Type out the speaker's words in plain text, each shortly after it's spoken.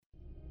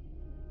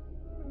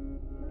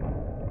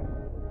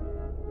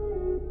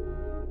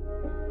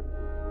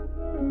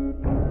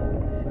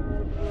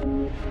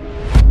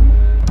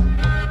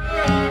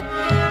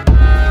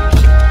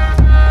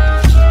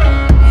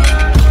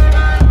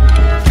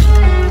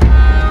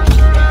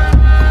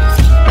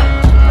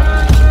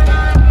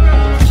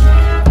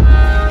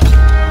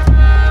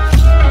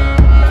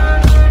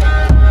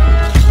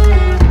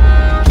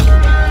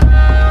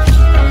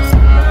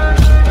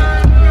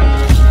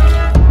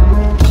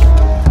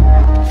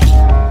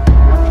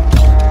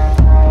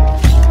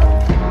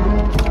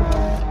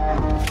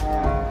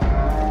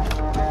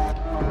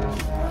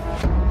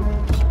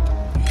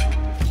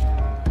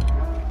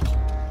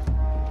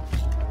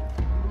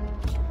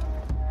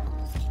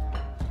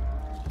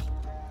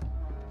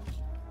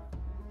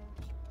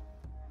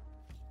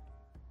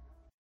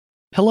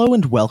Hello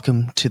and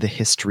welcome to the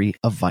History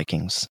of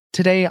Vikings.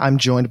 Today I'm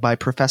joined by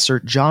Professor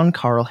Jón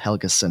Karl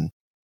Helgason,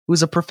 who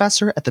is a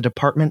professor at the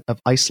Department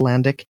of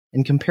Icelandic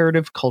and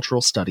Comparative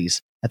Cultural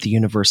Studies at the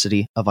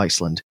University of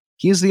Iceland.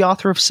 He is the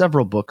author of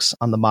several books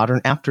on the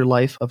modern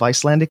afterlife of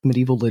Icelandic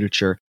medieval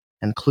literature,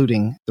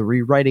 including the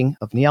rewriting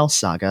of Njáls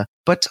saga,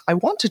 but I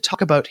want to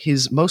talk about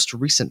his most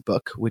recent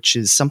book, which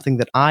is something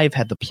that I've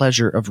had the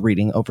pleasure of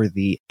reading over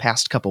the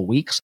past couple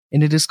weeks,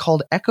 and it is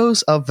called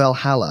Echoes of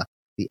Valhalla,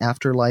 the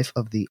Afterlife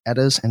of the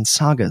Eddas and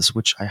Sagas,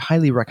 which I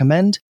highly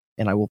recommend,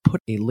 and I will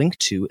put a link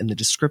to in the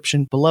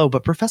description below.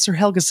 But Professor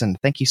Helgason,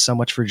 thank you so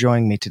much for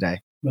joining me today.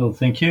 Well,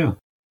 thank you.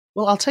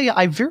 Well, I'll tell you,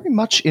 I very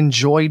much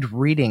enjoyed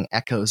reading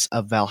Echoes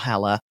of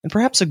Valhalla, and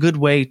perhaps a good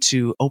way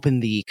to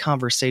open the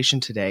conversation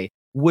today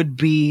would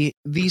be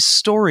these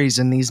stories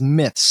and these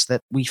myths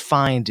that we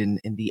find in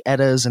the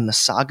Eddas and the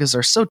Sagas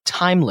are so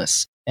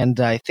timeless, and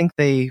I think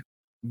they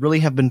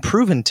really have been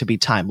proven to be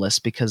timeless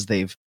because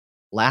they've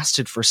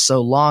lasted for so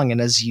long, and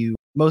as you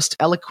most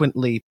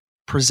eloquently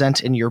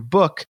present in your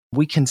book,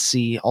 we can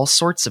see all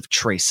sorts of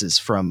traces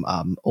from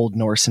Old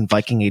Norse and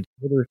Viking Age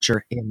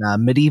literature in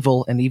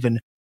medieval and even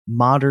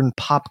modern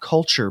pop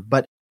culture.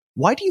 But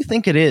why do you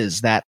think it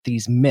is that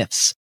these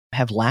myths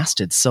have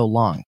lasted so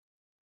long?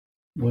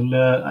 Well,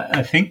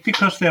 I think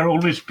because they're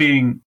always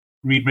being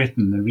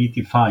rewritten and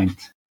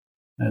redefined.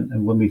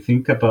 And when we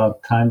think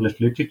about timeless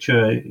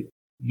literature,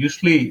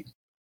 usually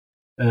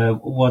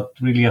what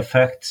really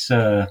affects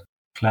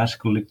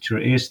classical literature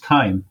is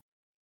time,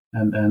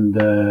 and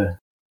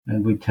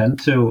we tend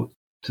to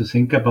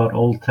think about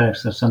old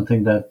texts as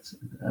something that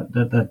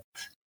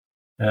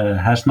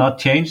has not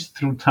changed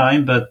through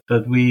time, but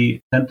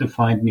we tend to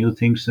find new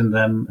things in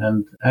them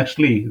and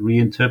actually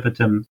reinterpret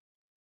them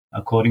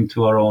according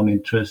to our own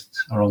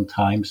interests, our own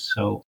times.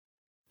 So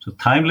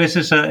timeless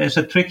is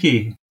a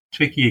tricky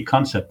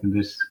concept in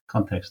this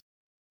context.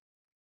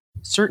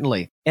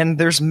 Certainly, and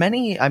there's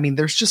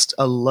just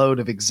a load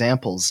of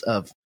examples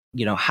of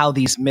how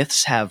these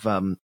myths have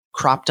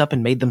cropped up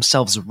and made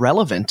themselves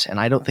relevant, and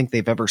I don't think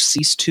they've ever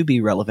ceased to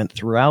be relevant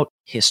throughout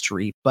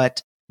history.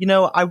 But,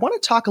 I want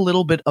to talk a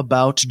little bit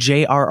about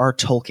J.R.R.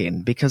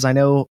 Tolkien, because I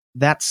know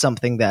that's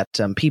something that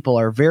people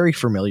are very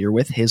familiar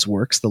with, his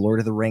works, The Lord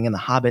of the Ring and The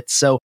Hobbit.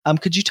 So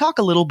could you talk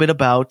a little bit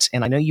about,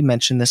 and I know you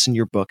mentioned this in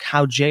your book,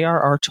 how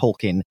J.R.R.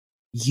 Tolkien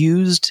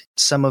used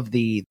some of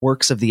the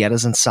works of the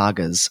Eddas and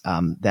Sagas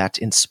that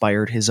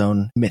inspired his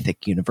own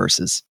mythic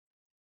universes?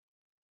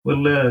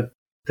 Well,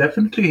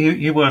 definitely,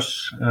 he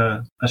was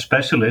a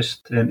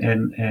specialist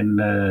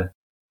in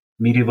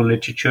medieval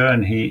literature,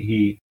 and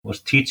he was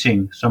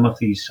teaching some of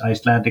these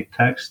Icelandic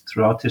texts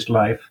throughout his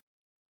life.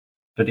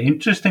 But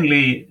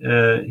interestingly,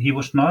 he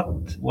was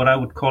not what I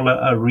would call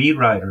a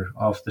rewriter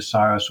of the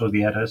sagas or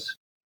the Eddas.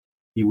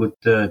 He would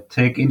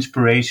take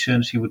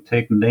inspirations, he would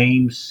take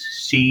names,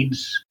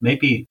 scenes,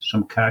 maybe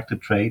some character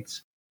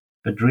traits,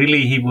 but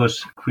really he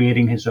was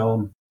creating his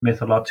own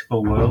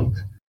mythological world.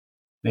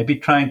 Maybe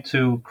trying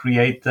to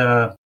create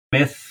a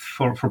myth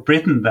for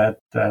Britain that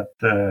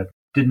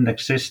didn't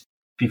exist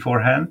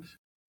beforehand.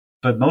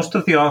 But most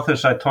of the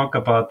authors I talk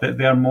about,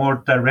 they are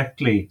more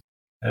directly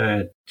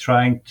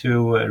trying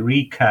to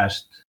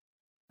recast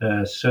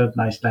certain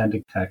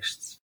Icelandic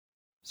texts.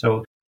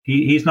 So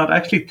he's not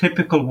actually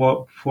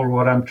typical for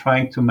what I'm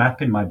trying to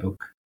map in my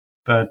book.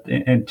 But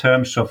in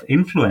terms of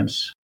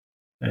influence,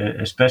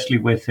 especially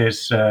with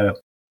his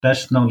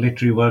best-known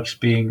literary works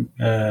being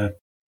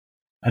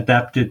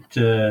adapted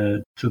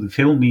to the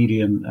film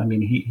medium, I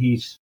mean,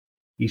 he's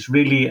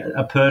really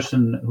a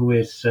person who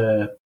is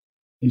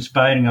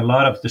inspiring a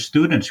lot of the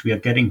students we are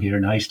getting here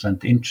in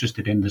Iceland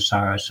interested in the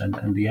sagas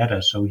and the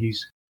Edda. So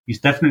he's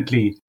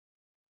definitely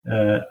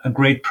a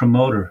great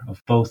promoter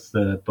of both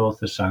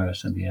the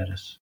sagas and the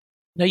Eddas.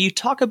 Now, you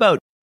talk about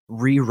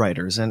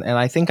rewriters, and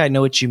I think I know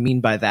what you mean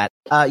by that.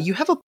 You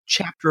have a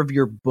chapter of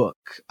your book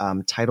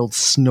titled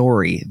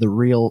Snorri, the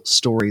Real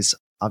Stories,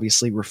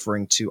 obviously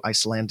referring to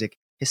Icelandic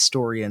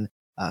historian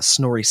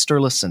Snorri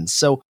Sturluson.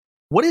 So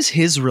what is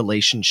his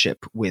relationship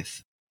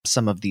with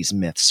some of these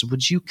myths?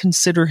 Would you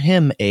consider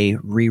him a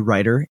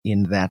rewriter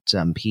in that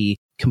he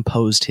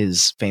composed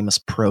his famous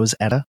prose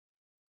Edda?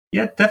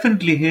 Yeah,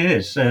 definitely he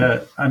is.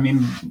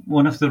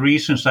 One of the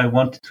reasons I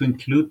wanted to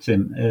include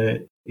him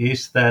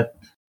is that,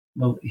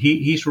 well,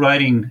 he's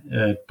writing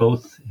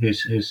both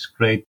his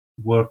great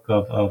work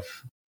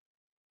of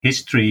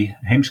history,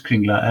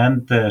 Heimskringla,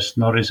 and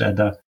Snorri's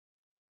Edda,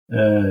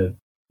 a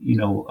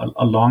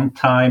long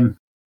time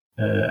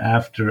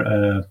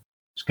after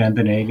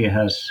Scandinavia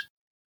has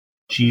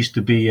ceased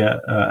to be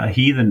a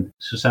heathen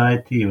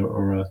society,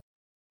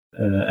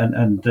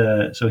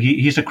 so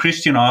he's a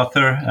Christian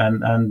author,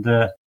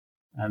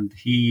 and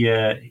he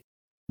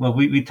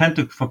we tend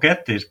to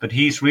forget this, but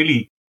he's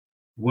really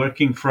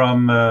working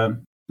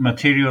from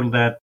material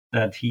that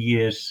he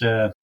is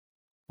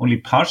only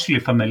partially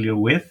familiar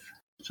with.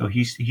 So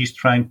he's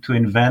trying to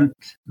invent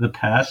the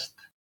past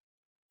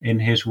in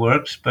his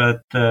works,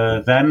 but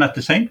then at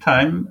the same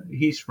time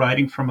he's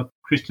writing from a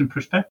Christian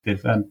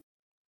perspective, and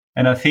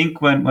And I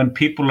think when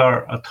people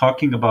are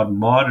talking about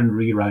modern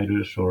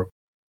rewriters or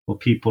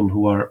people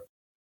who are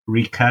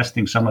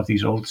recasting some of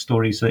these old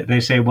stories, they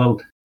say,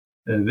 well,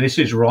 this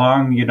is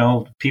wrong,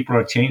 people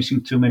are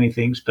changing too many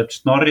things, but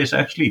Snorri is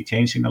actually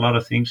changing a lot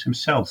of things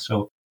himself.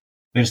 So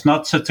there's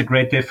not such a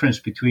great difference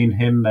between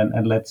him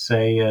and let's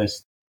say,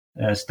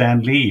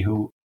 Stan Lee,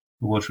 who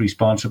was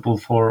responsible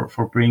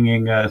for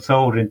bringing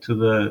Thor into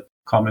the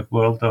comic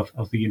world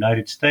of the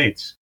United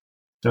States.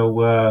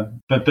 So,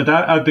 but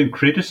I've been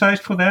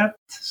criticized for that.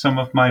 Some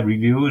of my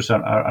reviews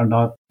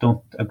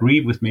don't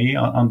agree with me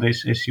on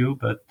this issue,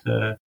 but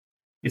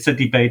it's a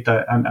debate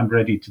I'm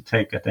ready to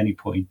take at any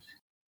point.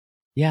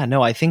 Yeah,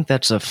 no, I think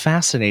that's a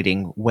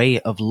fascinating way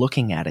of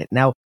looking at it.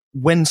 Now,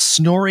 when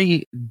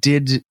Snorri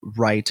did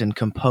write and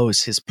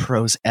compose his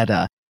prose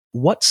Edda,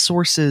 what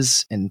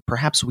sources, and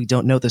perhaps we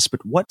don't know this,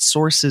 but what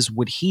sources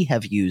would he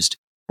have used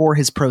for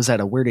his prose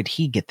Edda? Where did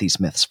he get these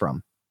myths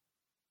from?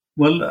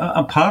 Well,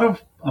 a part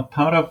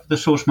of the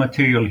source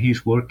material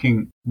he's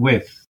working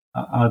with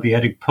are the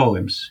Eddic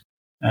poems,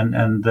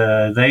 and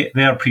they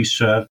are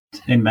preserved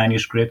in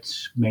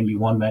manuscripts, mainly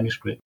one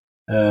manuscript.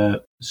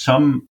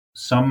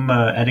 Some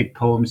Eddic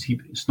poems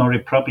Snorri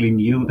probably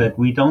knew that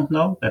we don't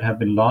know, that have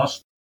been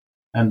lost.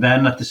 And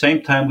then at the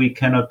same time, we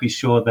cannot be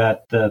sure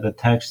that the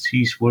texts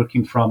he's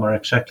working from are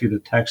exactly the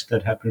texts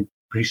that have been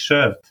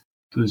preserved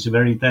to this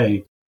very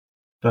day.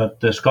 But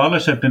the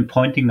scholars have been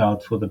pointing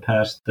out for the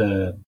past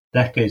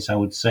decades, I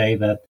would say,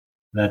 that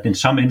in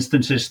some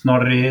instances,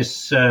 Snorri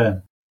is,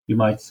 you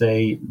might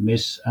say,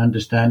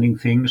 misunderstanding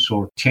things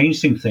or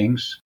changing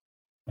things.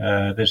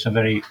 There's a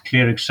very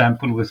clear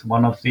example with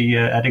one of the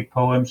Eddic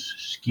poems,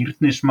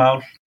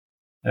 Skírnismál,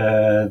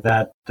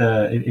 that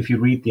if you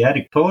read the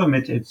Eddic poem,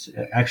 it's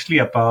actually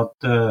about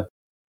a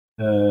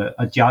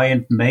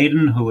giant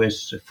maiden who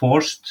is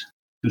forced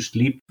to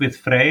sleep with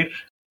Freyr,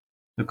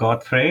 the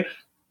god Freyr.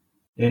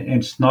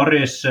 In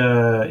Snorri's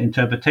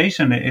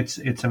interpretation, it's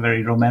a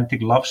very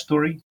romantic love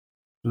story.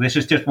 So this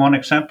is just one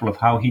example of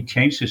how he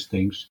changes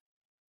things.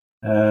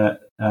 So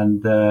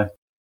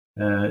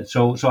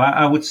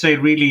I would say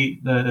really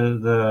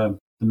the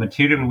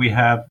material we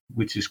have,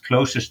 which is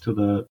closest to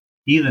the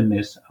heathen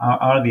myths,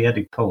 are the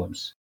Eddic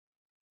poems.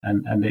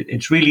 And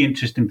it's really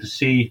interesting to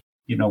see,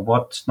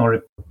 what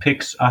Snorri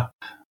picks up,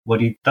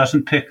 what he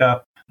doesn't pick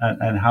up,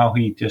 and how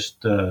he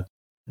just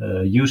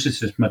uses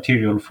this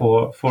material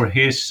for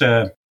his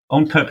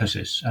own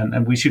purposes.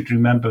 And we should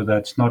remember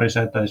that Snorri's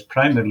Edda is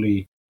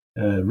primarily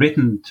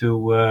written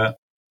to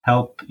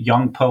help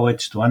young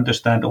poets to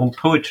understand old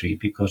poetry,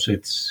 because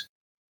it's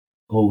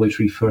always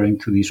referring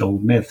to these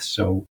old myths.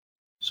 So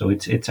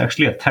it's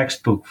actually a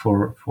textbook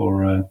for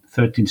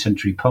 13th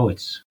century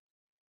poets.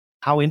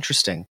 How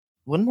interesting.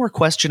 One more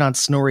question on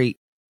Snorri.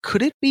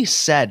 Could it be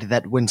said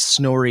that when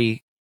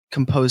Snorri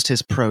composed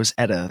his prose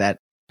Edda, that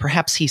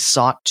perhaps he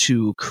sought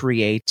to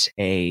create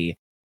a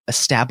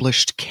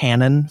established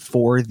canon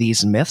for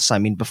these myths? I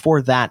mean,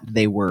 before that,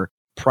 they were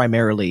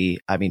primarily,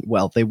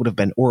 they would have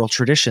been oral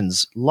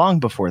traditions long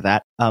before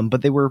that,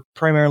 but they were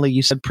primarily,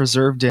 you said,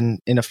 preserved in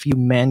a few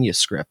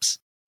manuscripts.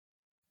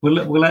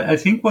 Well, I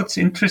think what's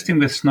interesting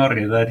with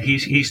Snorri that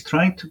he's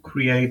trying to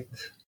create,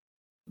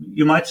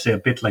 you might say a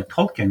bit like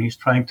Tolkien, he's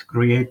trying to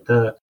create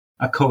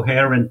a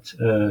coherent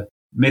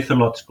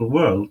mythological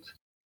world.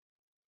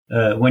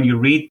 When you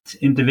read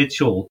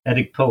individual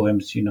Eddic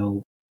poems,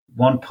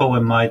 one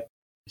poem might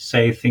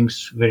say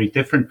things very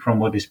different from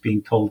what is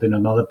being told in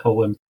another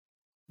poem.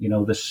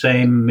 The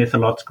same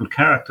mythological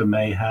character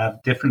may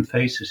have different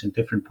faces in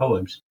different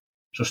poems.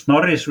 So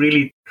Snorri is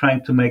really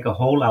trying to make a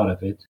whole out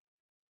of it,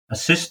 a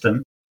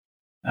system.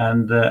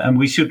 And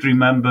we should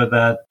remember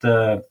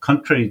that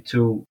contrary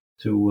to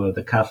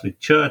the Catholic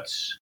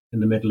Church in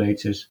the Middle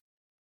Ages,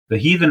 the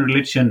heathen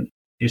religion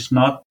is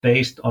not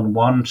based on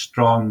one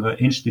strong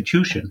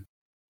institution.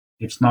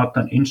 It's not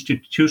an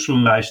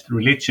institutionalized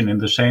religion in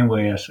the same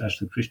way as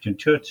the Christian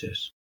Church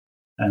is.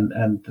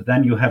 And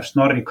then you have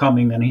Snorri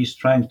coming, and he's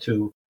trying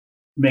to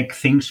make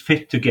things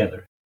fit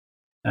together.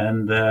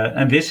 And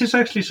this is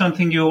actually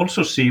something you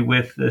also see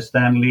with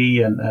Stan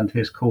Lee and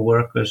his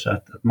co-workers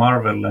at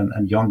Marvel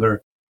and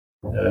younger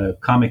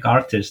comic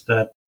artists,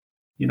 that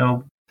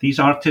these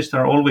artists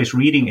are always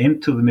reading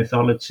into the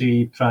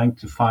mythology, trying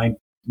to find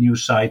new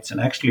sites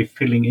and actually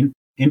filling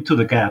into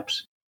the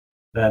gaps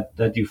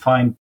that you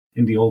find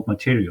in the old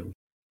material.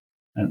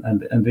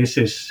 And this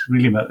is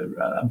really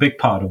a big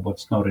part of what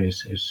Snorri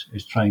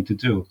is trying to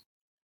do.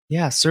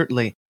 Yeah,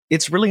 certainly.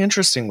 It's really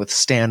interesting with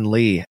Stan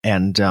Lee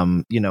and,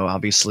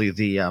 obviously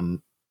the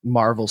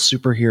Marvel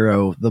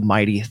superhero, the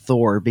mighty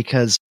Thor,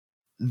 because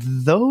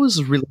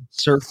those really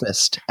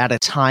surfaced at a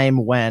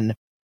time when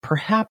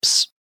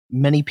perhaps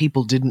many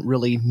people didn't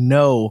really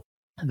know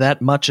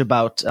that much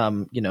about,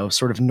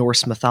 sort of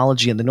Norse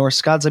mythology and the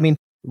Norse gods. I mean,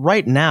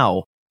 right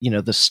now,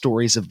 the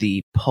stories of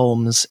the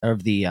poems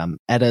of the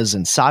Eddas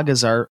and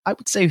Sagas are, I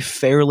would say,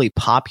 fairly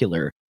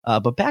popular.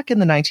 But back in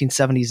the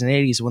 1970s and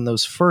 80s, when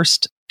those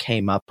first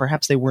came up,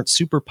 perhaps they weren't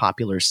super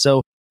popular.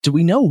 So Do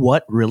we know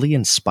what really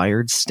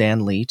inspired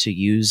Stan Lee to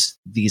use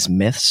these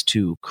myths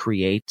to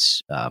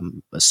create a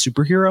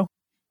superhero?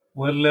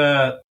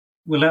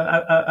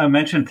 I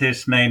mentioned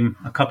his name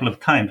a couple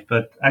of times,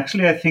 but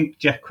actually I think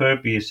Jack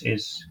Kirby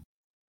is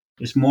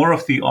more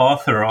of the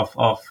author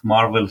of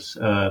Marvel's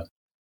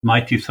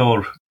Mighty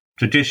Thor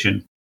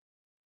tradition,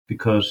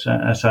 because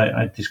as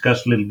I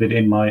discussed a little bit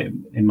in my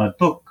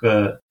book,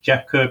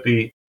 Jack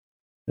Kirby,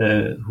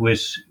 who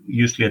is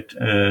usually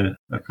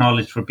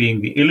acknowledged for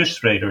being the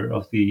illustrator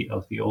of the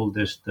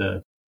oldest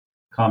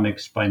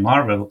comics by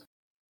Marvel,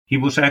 he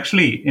was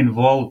actually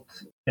involved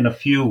in a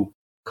few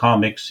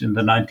comics in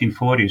the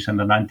 1940s and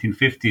the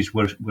 1950s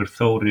where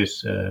Thor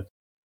is a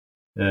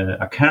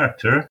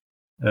character.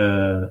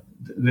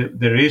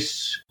 There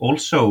is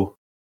also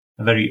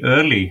a very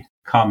early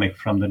comic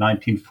from the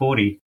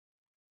 1940s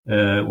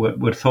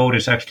where Thor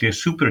is actually a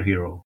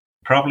superhero.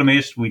 Problem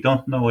is, we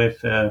don't know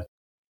if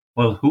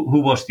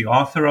who was the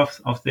author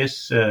of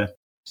this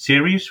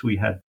series. We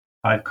had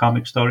 5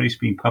 comic stories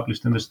being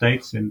published in the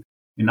States in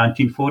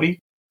 1940.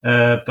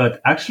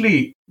 But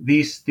actually,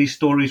 these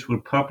stories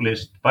were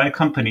published by a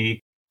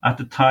company at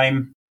the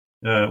time,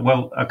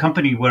 a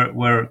company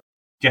where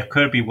Jack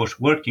Kirby was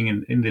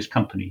working in this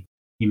company.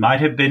 He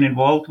might have been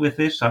involved with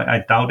this.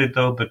 I doubt it,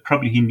 though, but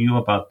probably he knew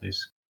about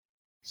this.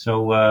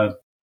 So,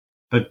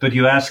 but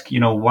you ask,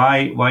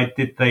 why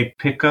did they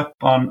pick up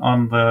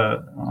on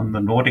the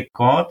Nordic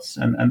gods?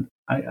 And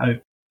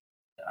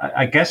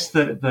I guess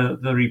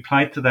the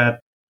reply to that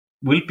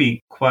will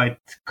be quite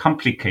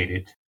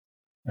complicated.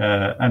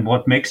 And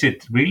what makes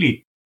it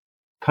really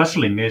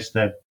puzzling is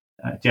that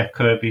Jack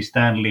Kirby,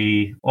 Stan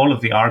Lee, all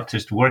of the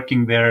artists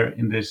working there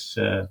in this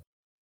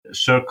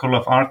circle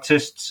of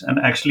artists, and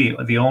actually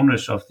the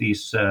owners of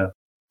these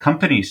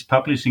companies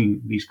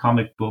publishing these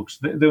comic books,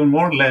 they were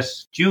more or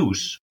less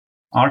Jews,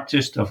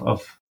 artists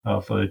of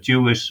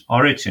Jewish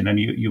origin. And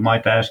you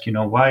might ask,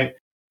 why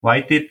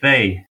did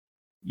they,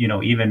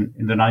 even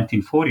in the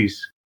 1940s,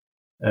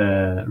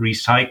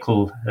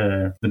 recycle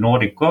the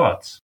Nordic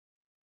gods?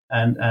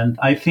 And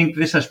I think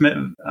this has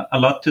a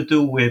lot to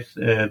do with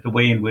the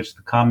way in which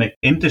the comic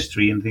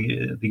industry in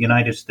the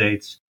United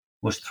States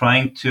was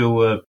trying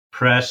to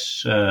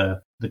press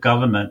the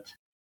government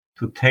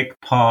to take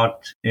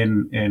part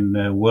in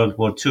World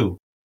War II,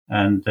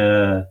 and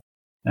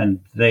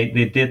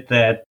they did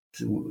that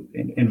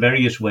in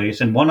various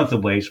ways. And one of the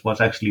ways was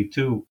actually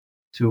to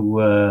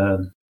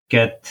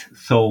get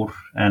Thor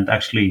and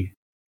actually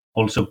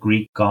also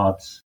Greek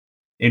gods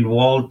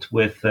involved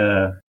with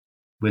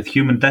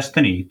human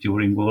destiny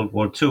during World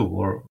War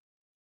II,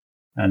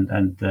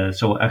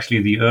 so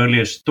actually the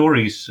earlier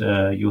stories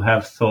you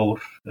have Thor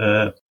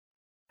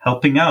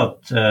helping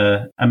out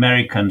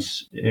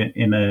Americans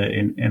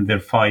in their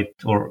fight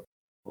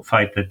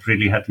that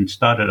really hadn't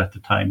started at the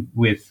time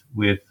with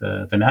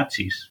the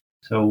Nazis.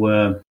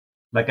 So,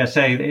 like I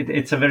say,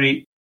 it's a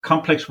very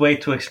complex way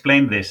to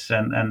explain this,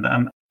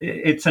 and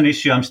it's an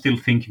issue I'm still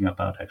thinking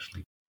about,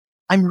 actually.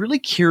 I'm really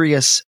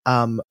curious.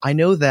 I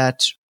know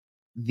that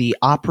the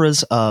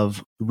operas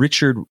of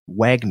Richard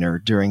Wagner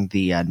during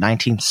the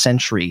 19th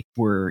century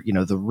were,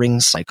 the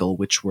Ring cycle,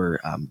 which were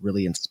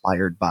really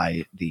inspired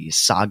by the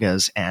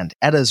sagas and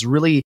Eddas,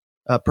 really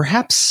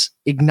perhaps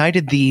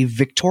ignited the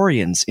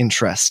Victorians'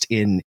 interest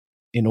in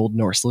Old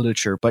Norse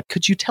literature. But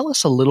could you tell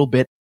us a little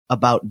bit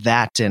about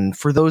that? And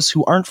for those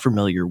who aren't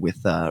familiar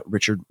with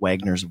Richard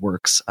Wagner's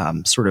works,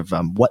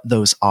 what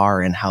those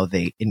are and how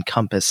they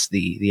encompass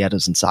the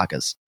Eddas and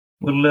Sagas?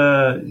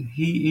 Well,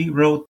 he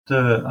wrote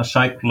a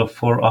cycle of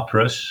 4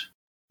 operas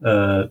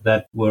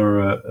that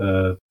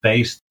were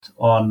based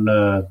on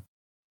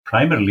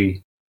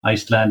primarily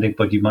Icelandic,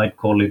 but you might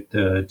call it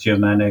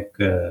Germanic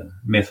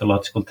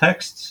mythological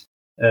texts.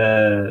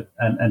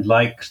 And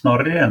like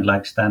Snorri and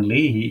like Stan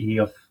Lee, he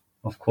of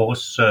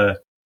course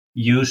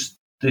used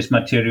this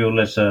material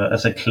as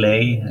a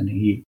clay, and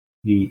he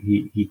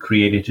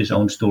created his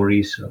own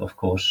stories. Of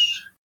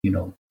course,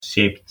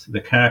 shaped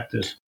the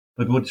characters.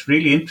 But what's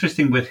really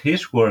interesting with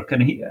his work,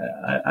 and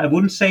I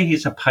wouldn't say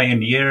he's a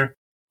pioneer,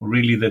 or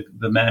really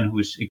the man who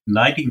is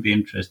igniting the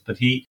interest, but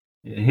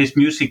his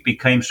music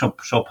became so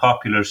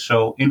popular,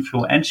 so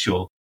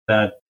influential,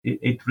 that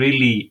it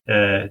really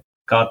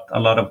got a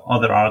lot of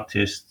other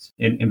artists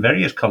in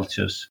various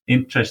cultures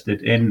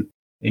interested in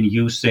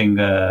using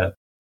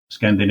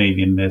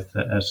Scandinavian myth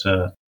as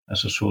a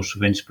source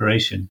of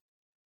inspiration.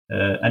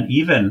 And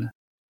even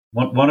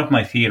one of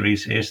my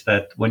theories is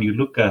that when you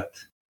look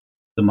at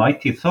the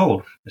Mighty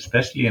Thor,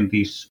 especially in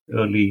these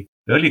early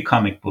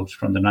comic books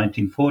from the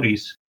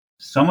 1940s,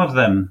 some of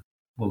the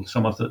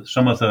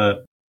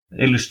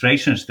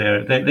illustrations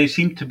there, they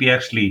seem to be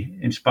actually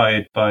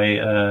inspired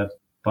by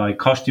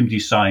costume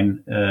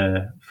design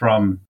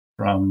from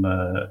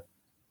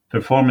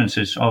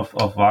performances of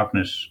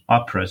Wagner's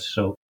operas.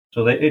 So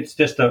it's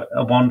just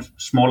a one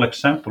small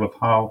example of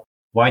how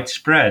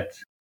widespread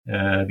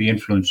the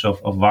influence of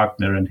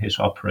Wagner and his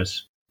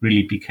operas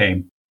really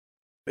became.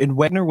 And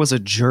Wagner was a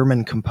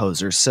German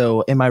composer,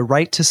 so am I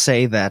right to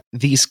say that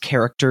these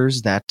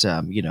characters that,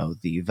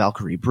 the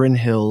Valkyrie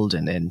Brynhild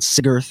and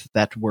Sigurd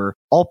that were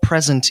all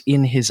present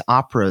in his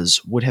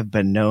operas would have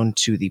been known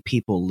to the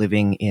people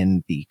living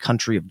in the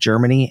country of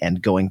Germany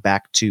and going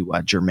back to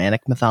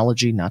Germanic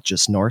mythology, not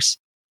just Norse?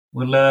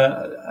 Well,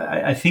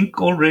 I think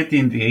already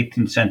in the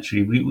 18th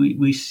century,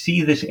 we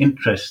see this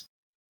interest,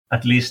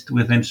 at least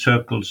within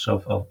circles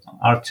of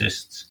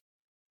artists.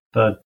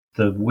 But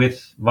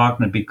with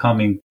Wagner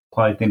becoming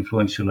quite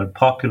influential and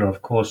popular,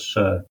 of course,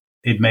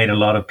 it made a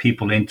lot of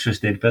people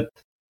interested. But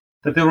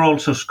there were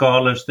also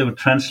scholars, there were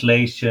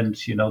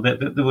translations,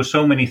 there were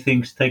so many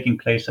things taking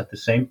place at the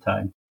same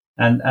time.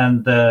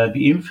 And the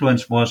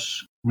influence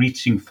was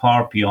reaching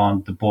far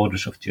beyond the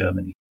borders of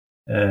Germany.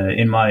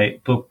 In my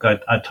book,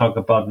 I talk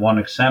about one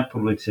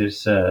example, which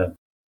is a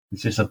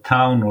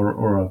town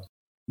or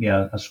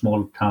a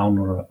small town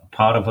or a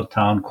part of a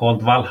town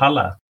called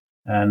Valhalla.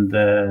 And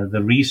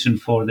the reason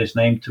for this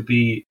name to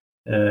be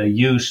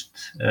used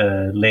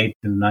late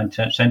in the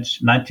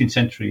 19th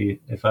century,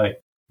 if I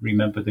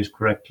remember this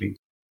correctly,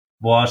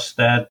 was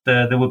that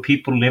there were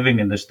people living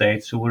in the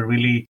States who were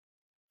really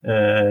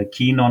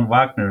keen on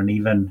Wagner, and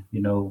even,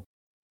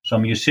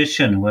 some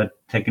musicians who had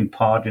taken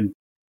part in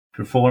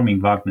performing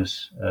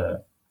Wagner's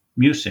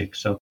music.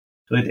 So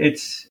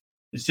it's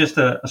just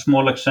a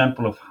small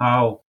example of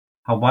how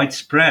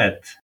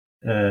widespread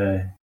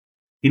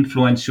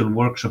influential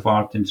works of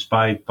art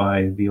inspired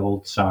by the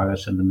old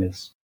sagas and the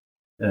myths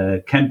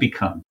can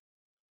become.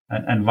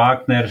 And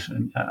Wagner,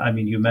 I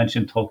mean, you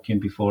mentioned Tolkien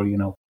before,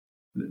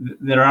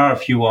 there are a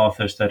few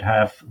authors that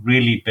have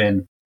really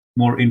been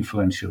more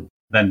influential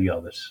than the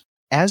others.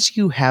 As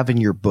you have in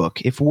your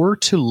book, if we're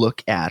to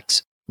look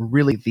at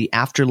really the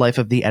afterlife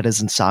of the Eddas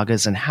and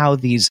Sagas and how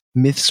these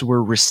myths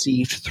were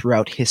received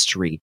throughout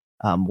history,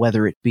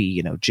 whether it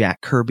be,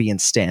 Jack Kirby and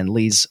Stan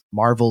Lee's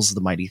Marvel's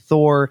The Mighty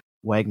Thor,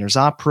 Wagner's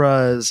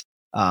operas,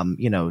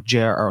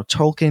 J.R.R.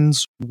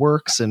 Tolkien's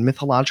works and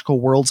mythological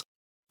worlds,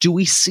 do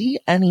we see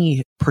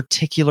any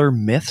particular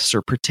myths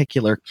or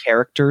particular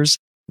characters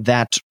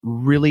that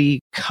really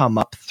come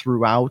up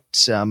throughout,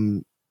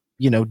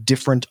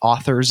 different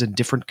authors and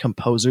different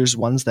composers,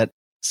 ones that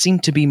seem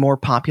to be more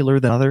popular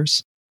than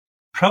others?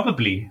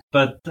 Probably,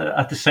 but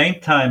at the same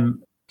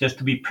time, just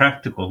to be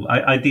practical,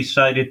 I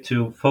decided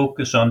to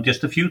focus on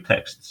just a few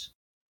texts.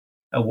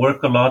 I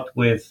work a lot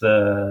with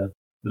the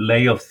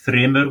Lay of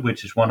Þrymr,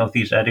 which is one of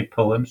these Eddic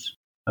poems.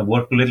 I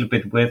work a little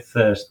bit with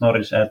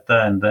Snorri's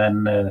Edda, and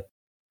then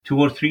 2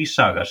 or 3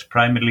 sagas,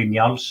 primarily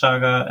Njál's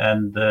saga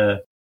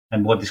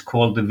and what is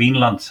called the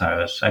Vinland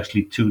sagas,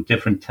 actually 2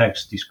 different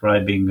texts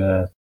describing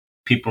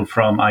people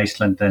from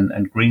Iceland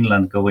and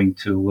Greenland going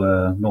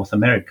to North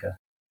America.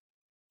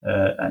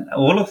 And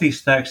all of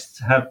these texts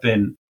have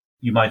been,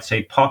 you might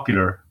say,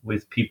 popular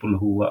with people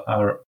who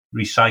are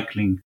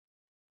recycling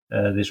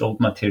this old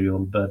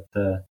material. But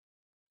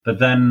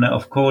then,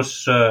 of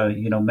course,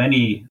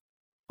 many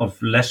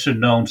of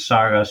lesser-known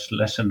sagas,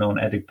 lesser-known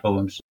Eddic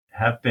poems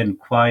have been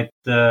quite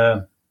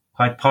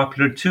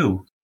popular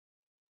too.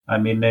 I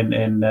mean,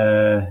 in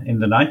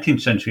the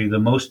 19th century, the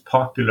most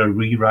popular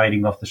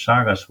rewriting of the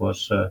sagas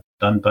was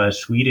done by a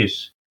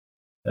Swedish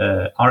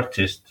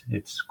artist.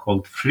 It's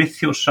called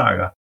Frithjof's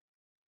Saga.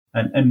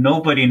 And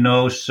nobody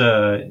knows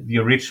the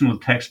original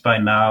text by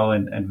now,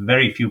 and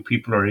very few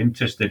people are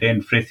interested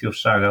in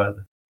Frithjof's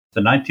Saga,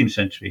 the 19th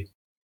century.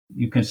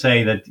 You can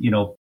say that,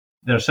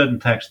 there are certain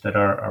texts that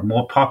are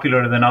more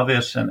popular than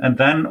others, and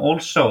then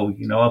also,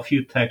 a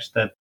few texts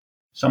that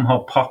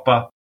somehow pop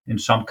up in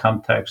some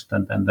context,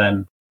 and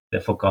then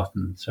they're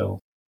forgotten. So,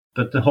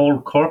 but the whole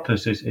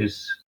corpus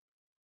is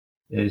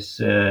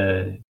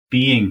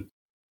being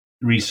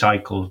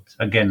recycled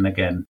again and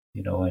again,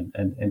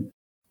 and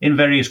in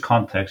various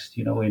contexts,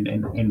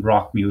 in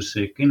rock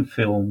music, in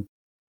film,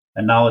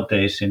 and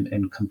nowadays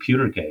in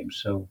computer games.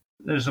 So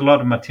there's a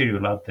lot of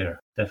material out there,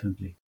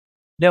 definitely.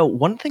 Now,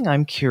 one thing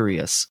I'm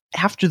curious,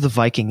 after the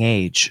Viking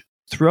Age,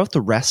 throughout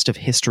the rest of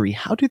history,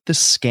 how did the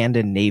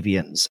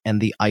Scandinavians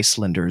and the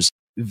Icelanders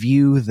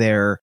view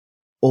their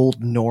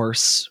Old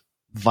Norse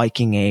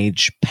Viking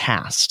Age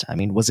past? I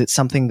mean, was it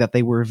something that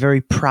they were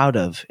very proud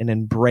of and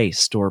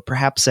embraced, or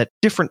perhaps at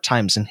different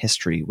times in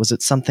history, was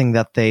it something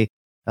that they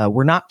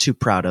were not too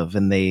proud of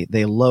and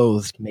they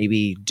loathed,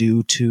 maybe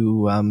due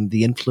to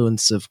the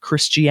influence of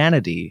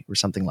Christianity or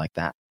something like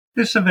that?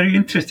 This is a very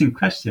interesting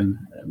question.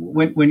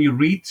 When you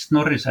read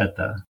Snorri's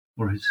Edda,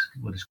 or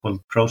what is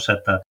called Prose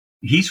Edda,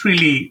 he's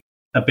really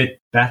a bit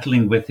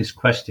battling with his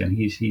question.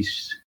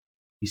 He's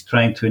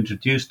trying to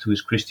introduce to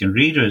his Christian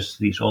readers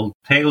these old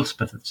tales,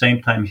 but at the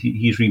same time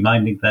he's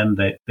reminding them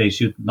that they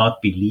should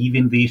not believe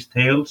in these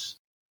tales.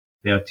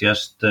 They are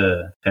just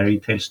fairy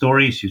tale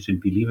stories. You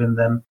shouldn't believe in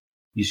them.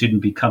 You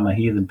shouldn't become a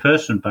heathen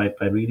person by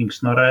reading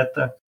Snorri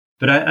Edda.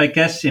 But I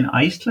guess in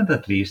Iceland,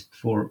 at least,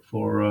 for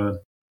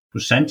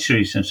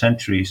centuries and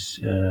centuries,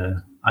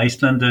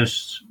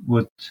 Icelanders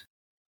would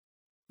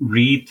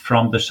read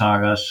from the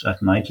sagas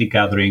at nightly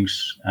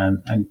gatherings,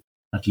 and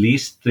at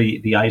least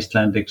the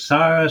Icelandic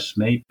sagas,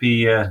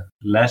 maybe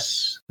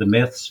less the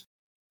myths,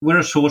 were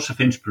a source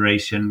of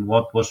inspiration,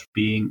 what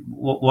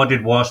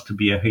it was to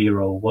be a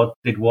hero, what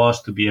it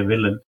was to be a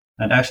villain.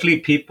 And actually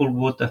people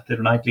would, at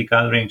their nightly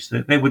gatherings,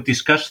 they would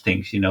discuss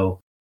things,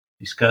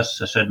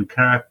 discuss a certain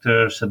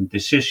character, some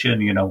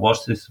decision,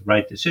 was this the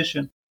right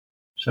decision?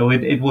 So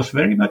it was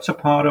very much a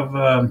part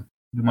of,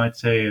 you might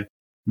say,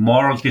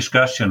 moral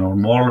discussion or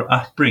moral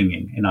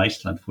upbringing in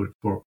Iceland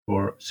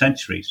for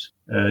centuries.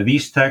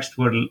 These texts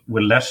were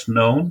less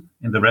known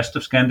in the rest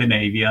of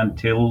Scandinavia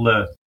until,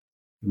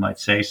 you might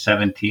say,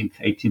 17th,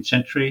 18th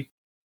century.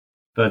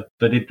 But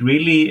it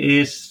really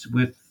is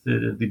with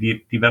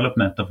the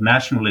development of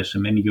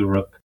nationalism in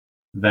Europe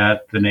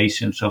that the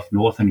nations of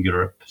Northern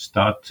Europe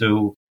start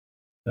to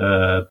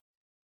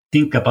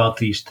think about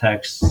these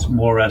texts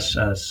more as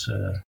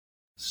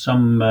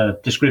some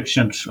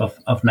descriptions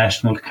of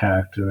national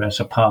character as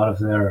a part of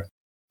their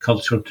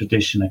cultural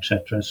tradition,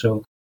 etc.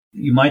 So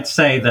you might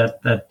say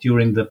that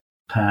during the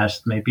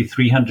past maybe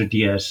 300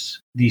 years,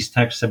 these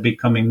texts are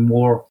becoming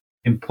more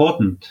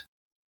important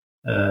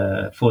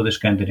for the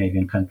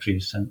Scandinavian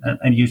countries.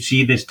 And you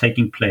see this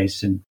taking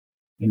place in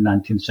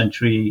 19th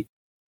century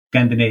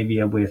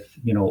Scandinavia with,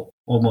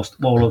 almost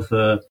all of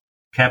the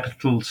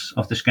capitals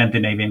of the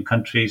Scandinavian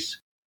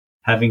countries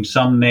having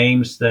some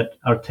names that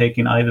are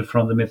taken either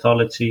from the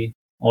mythology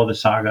or the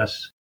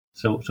sagas.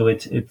 So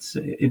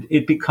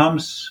it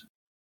becomes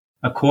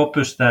a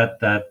corpus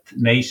that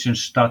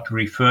nations start to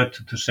refer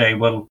to say,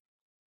 well,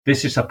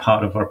 this is a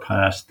part of our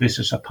past. This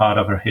is a part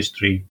of our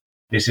history.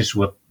 This is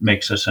what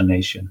makes us a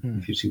nation,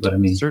 if you see what I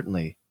mean.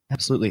 Certainly.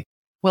 Absolutely.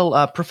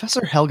 Well,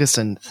 Professor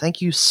Helgason,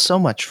 thank you so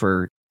much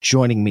for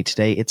joining me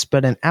today. It's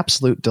been an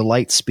absolute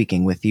delight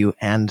speaking with you,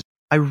 and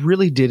I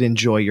really did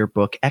enjoy your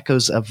book,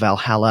 Echoes of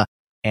Valhalla,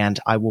 and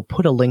I will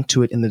put a link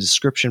to it in the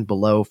description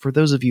below. For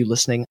those of you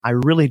listening, I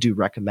really do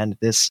recommend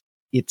this.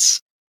 It's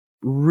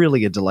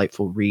really a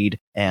delightful read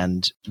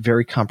and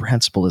very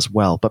comprehensible as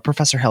well. But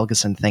Professor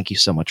Helgason, thank you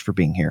so much for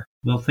being here.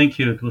 Well, thank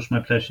you. It was my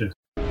pleasure.